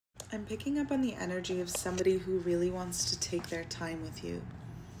I'm picking up on the energy of somebody who really wants to take their time with you.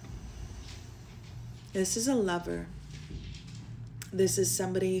 This is a lover. This is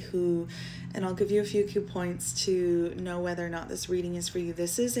somebody who, and I'll give you a few key points to know whether or not this reading is for you.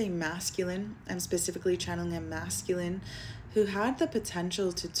 This is a masculine. I'm specifically channeling a masculine who had the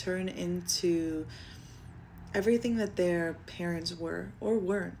potential to turn into everything that their parents were or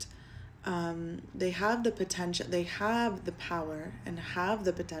weren't. They have the potential, they have the power and have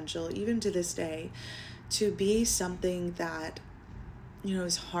the potential, even to this day, to be something that, you know,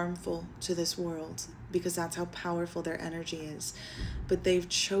 is harmful to this world, because that's how powerful their energy is. But they've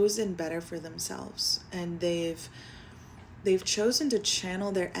chosen better for themselves, and they've chosen to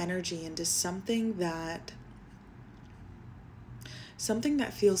channel their energy into something that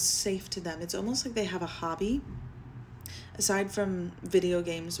feels safe to them. It's almost like they have a hobby, aside from video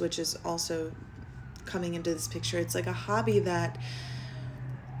games, which is also coming into this picture. It's like a hobby that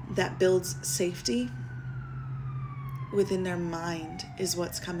builds safety within their mind is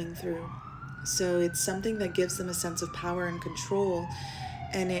what's coming through. So it's something that gives them a sense of power and control.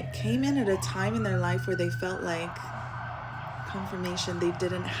 And it came in at a time in their life where they felt like, confirmation, they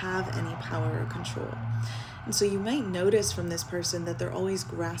didn't have any power or control. And so you might notice from this person that they're always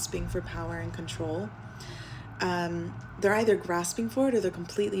grasping for power and control. They're either grasping for it or they're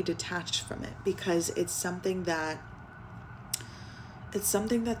completely detached from it, because it's something that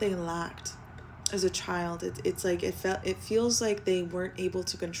they lacked as a child. It's like it feels like they weren't able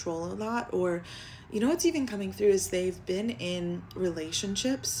to control a lot. Or, you know, what's even coming through is they've been in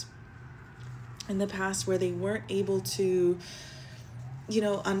relationships in the past where they weren't able to, you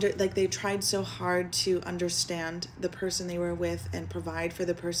know, they tried so hard to understand the person they were with and provide for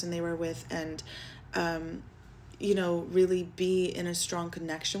the person they were with, and you know, really be in a strong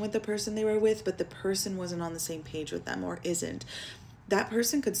connection with the person they were with, but the person wasn't on the same page with them, or isn't. That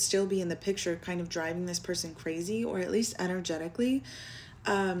person could still be in the picture, kind of driving this person crazy, or at least energetically.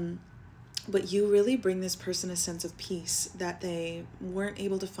 But you really bring this person a sense of peace that they weren't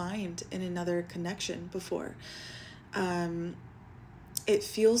able to find in another connection before. It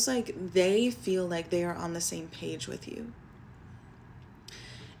feels like they feel like they are on the same page with you.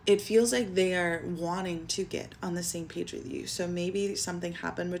 It feels like they are wanting to get on the same page with you. So maybe something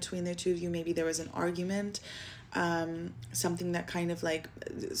happened between the two of you. Maybe there was an argument, something that kind of like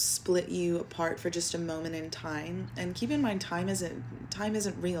split you apart for just a moment in time. And keep in mind, time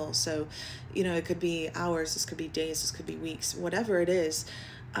isn't real. So, you know, it could be hours, this could be days, this could be weeks, whatever it is.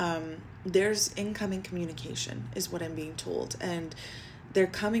 There's incoming communication is what I'm being told. And they're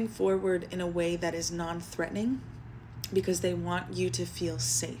coming forward in a way that is non-threatening, because they want you to feel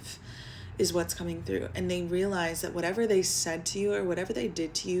safe is what's coming through. And they realize that whatever they said to you or whatever they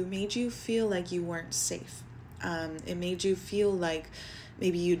did to you made you feel like you weren't safe. It made you feel like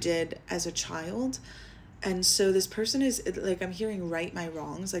maybe you did as a child. And so this person is like, I'm hearing right my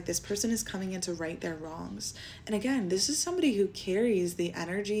wrongs. Like this person is coming in to right their wrongs. And again, this is somebody who carries the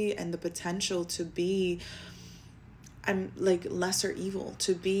energy and the potential to be, like lesser evil,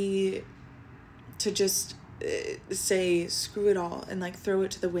 to just say screw it all and like throw it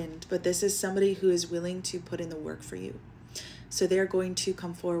to the wind. But this is somebody who is willing to put in the work for you. So they're going to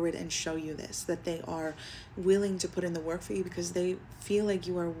come forward and show you this, that they are willing to put in the work for you, because they feel like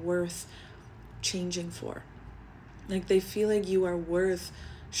you are worth changing for. Like they feel like you are worth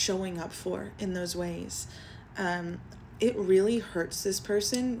showing up for in those ways. It really hurts this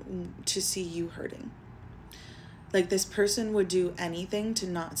person to see you hurting. Like this person would do anything to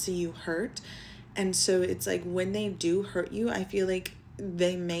not see you hurt. And so it's like when they do hurt you, I feel like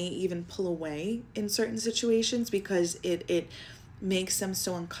they may even pull away in certain situations, because it makes them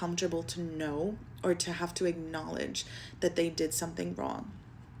so uncomfortable to know or to have to acknowledge that they did something wrong.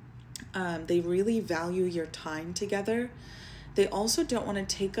 They really value your time together. They also don't want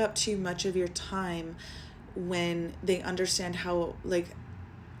to take up too much of your time when they understand how, like,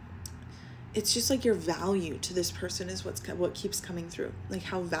 it's just like your value to this person is what keeps coming through, like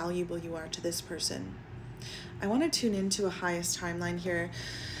how valuable you are to this person. I want to tune into a highest timeline here.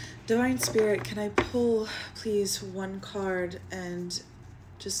 Divine Spirit, can I pull, please, one card and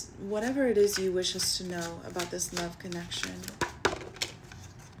just whatever it is you wish us to know about this love connection?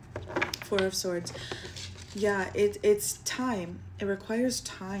 Four of Swords. Yeah, it's time. It requires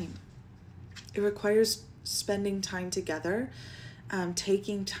time. It requires spending time together.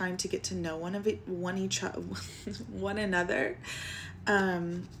 Taking time to get to know one another,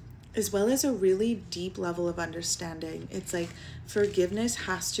 as well as a really deep level of understanding. It's like forgiveness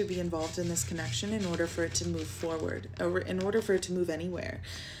has to be involved in this connection in order for it to move forward, or in order for it to move anywhere.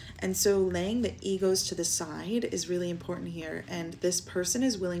 And so laying the egos to the side is really important here. And this person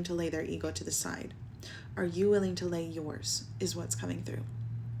is willing to lay their ego to the side. Are you willing to lay yours, is what's coming through.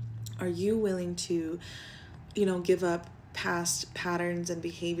 Are you willing to, give up past patterns and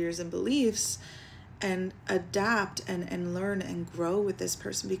behaviors and beliefs and adapt and learn and grow with this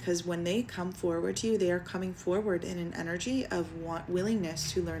person? Because when they come forward to you, they are coming forward in an energy of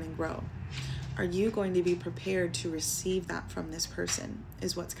willingness to learn and grow. Are you going to be prepared to receive that from this person,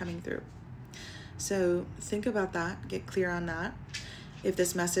 is what's coming through. So think about that, get clear on that. If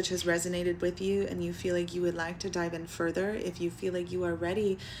this message has resonated with you and you feel like you would like to dive in further, if you feel like you are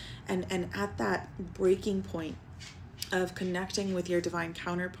ready and at that breaking point of connecting with your divine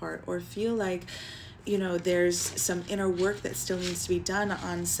counterpart, or feel like there's some inner work that still needs to be done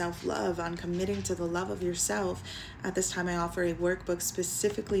on self-love, on committing to the love of yourself, at this time I offer a workbook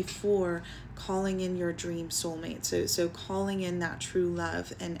specifically for calling in your dream soulmate. So calling in that true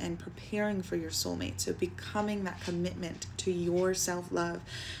love and preparing for your soulmate. So becoming that commitment to your self-love,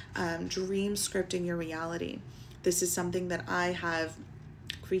 dream scripting your reality. This is something that I have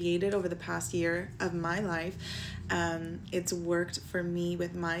created over the past year of my life. It's worked for me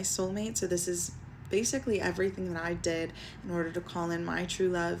with my soulmate. So this is basically everything that I did in order to call in my true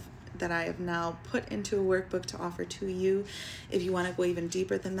love that I have now put into a workbook to offer to you. If you want to go even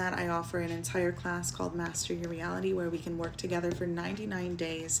deeper than that, I offer an entire class called Master Your Reality, where we can work together for 99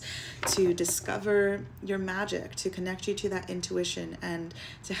 days to discover your magic, to connect you to that intuition, and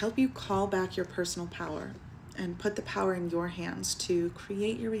to help you call back your personal power and put the power in your hands to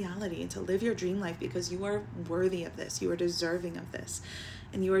create your reality and to live your dream life, because you are worthy of this. You are deserving of this.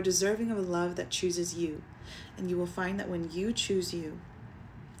 And you are deserving of a love that chooses you. And you will find that when you choose you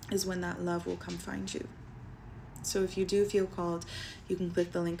is when that love will come find you. So if you do feel called, you can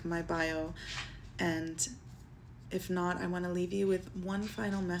click the link in my bio. And if not, I want to leave you with one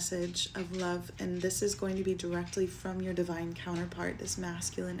final message of love. And this is going to be directly from your divine counterpart, this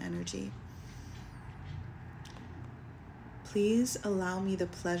masculine energy. Please allow me the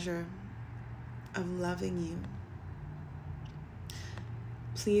pleasure of loving you.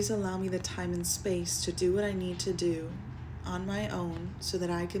 Please allow me the time and space to do what I need to do on my own so that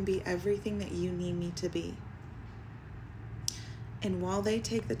I can be everything that you need me to be. And while they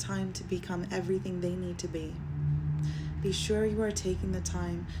take the time to become everything they need to be sure you are taking the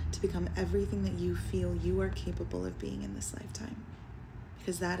time to become everything that you feel you are capable of being in this lifetime,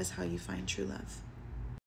 because that is how you find true love.